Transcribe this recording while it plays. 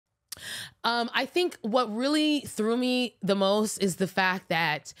I think what really threw me the most is the fact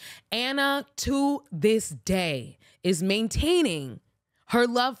that Anna, to this day, is maintaining her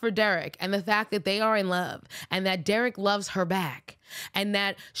love for Derrick and the fact that they are in love and that Derrick loves her back and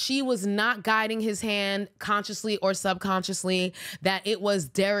that she was not guiding his hand consciously or subconsciously, that it was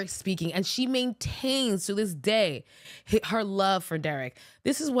Derrick speaking. And she maintains to this day her love for Derrick.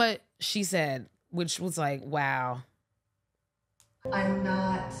 This is what she said, which was like, wow. I'm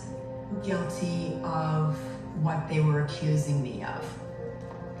not guilty of what they were accusing me of.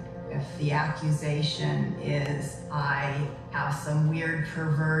 If the accusation is I have some weird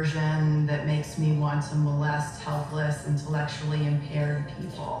perversion that makes me want to molest helpless, intellectually impaired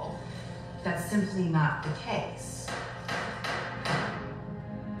people, that's simply not the case.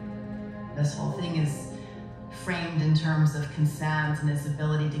 This whole thing is framed in terms of consent and his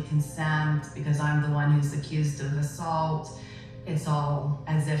ability to consent because I'm the one who's accused of assault. It's all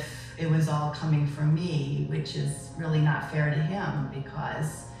as if it was all coming from me, which is really not fair to him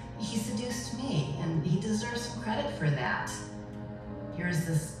because he seduced me and he deserves some credit for that. Here's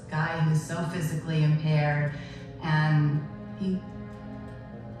this guy who's so physically impaired and he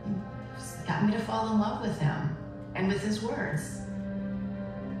got me to fall in love with him and with his words.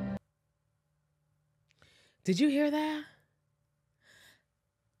 Did you hear that?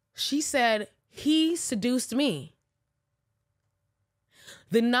 She said, he seduced me.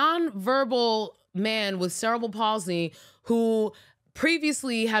 The nonverbal man with cerebral palsy who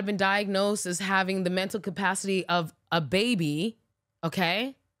previously had been diagnosed as having the mental capacity of a baby,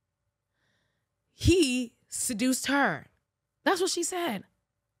 okay? He seduced her. That's what she said.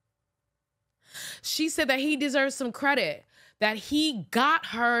 She said that he deserves some credit, that he got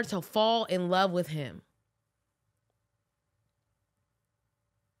her to fall in love with him.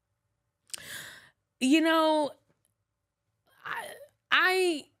 You know,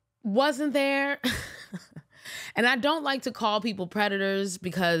 I wasn't there. And I don't like to call people predators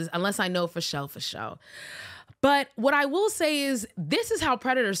because unless I know for sure. But what I will say is this is how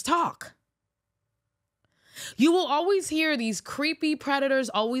predators talk. You will always hear these creepy predators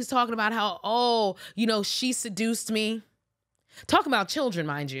always talking about how, oh, you know, she seduced me. Talking about children,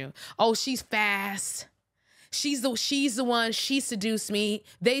 mind you. Oh, she's fast. She's the one, she seduced me.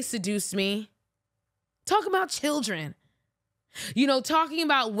 They seduced me. Talk about children. You know, talking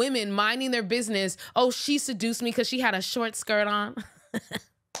about women minding their business. Oh, she seduced me because she had a short skirt on.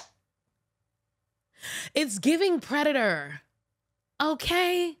 It's giving predator.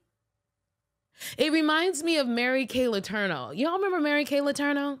 Okay. It reminds me of Mary Kay Letourneau. Y'all remember Mary Kay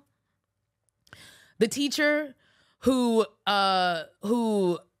Letourneau? The teacher who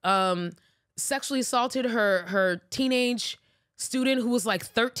sexually assaulted her teenage student who was like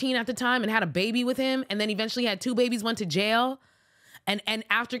 13 at the time and had a baby with him and then eventually had 2 babies, went to jail. And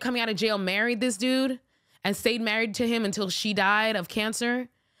after coming out of jail, married this dude and stayed married to him until she died of cancer.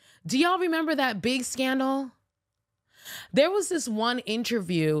 Do y'all remember that big scandal? There was this one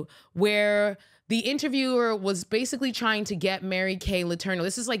interview where the interviewer was basically trying to get Mary Kay Letourneau.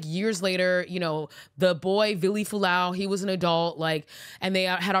 This is like years later, you know, the boy, Vili Fulau, he was an adult, like, and they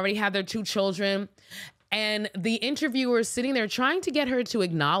had already had their 2 children. And the interviewer is sitting there trying to get her to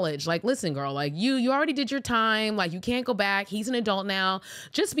acknowledge, like, listen, girl, like you already did your time. Like, you can't go back. He's an adult now.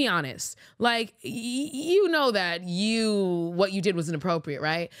 Just be honest. Like, you know that what you did was inappropriate,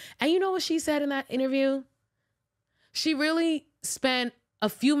 right? And you know what she said in that interview? She really spent a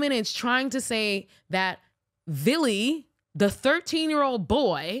few minutes trying to say that Vili, the 13-year-old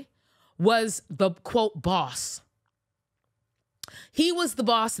boy, was the, quote, boss. He was the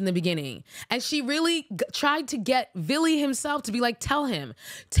boss in the beginning. And she really tried to get Vili himself to be like, tell him,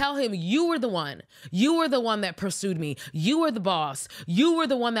 you were the one. You were the one that pursued me. You were the boss. You were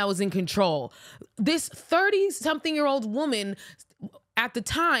the one that was in control. This 30-something-year-old woman at the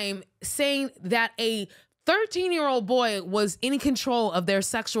time saying that a 13-year-old boy was in control of their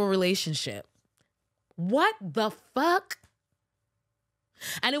sexual relationship. What the fuck?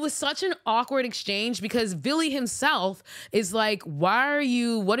 And it was such an awkward exchange because Vili himself is like, what are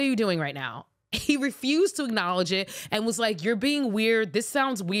you doing right now? He refused to acknowledge it and was like, you're being weird. This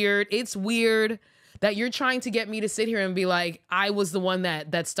sounds weird. It's weird that you're trying to get me to sit here and be like, I was the one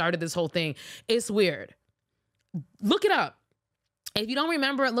that started this whole thing. It's weird. Look it up. If you don't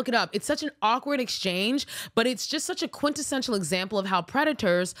remember it, look it up. It's such an awkward exchange, but it's just such a quintessential example of how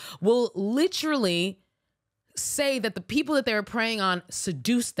predators will literally say that the people that they're preying on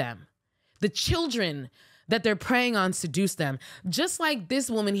seduce them. The children that they're preying on seduce them. Just like this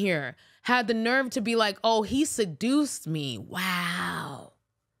woman here had the nerve to be like, oh, he seduced me. Wow.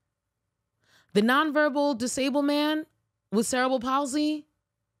 The nonverbal disabled man with cerebral palsy,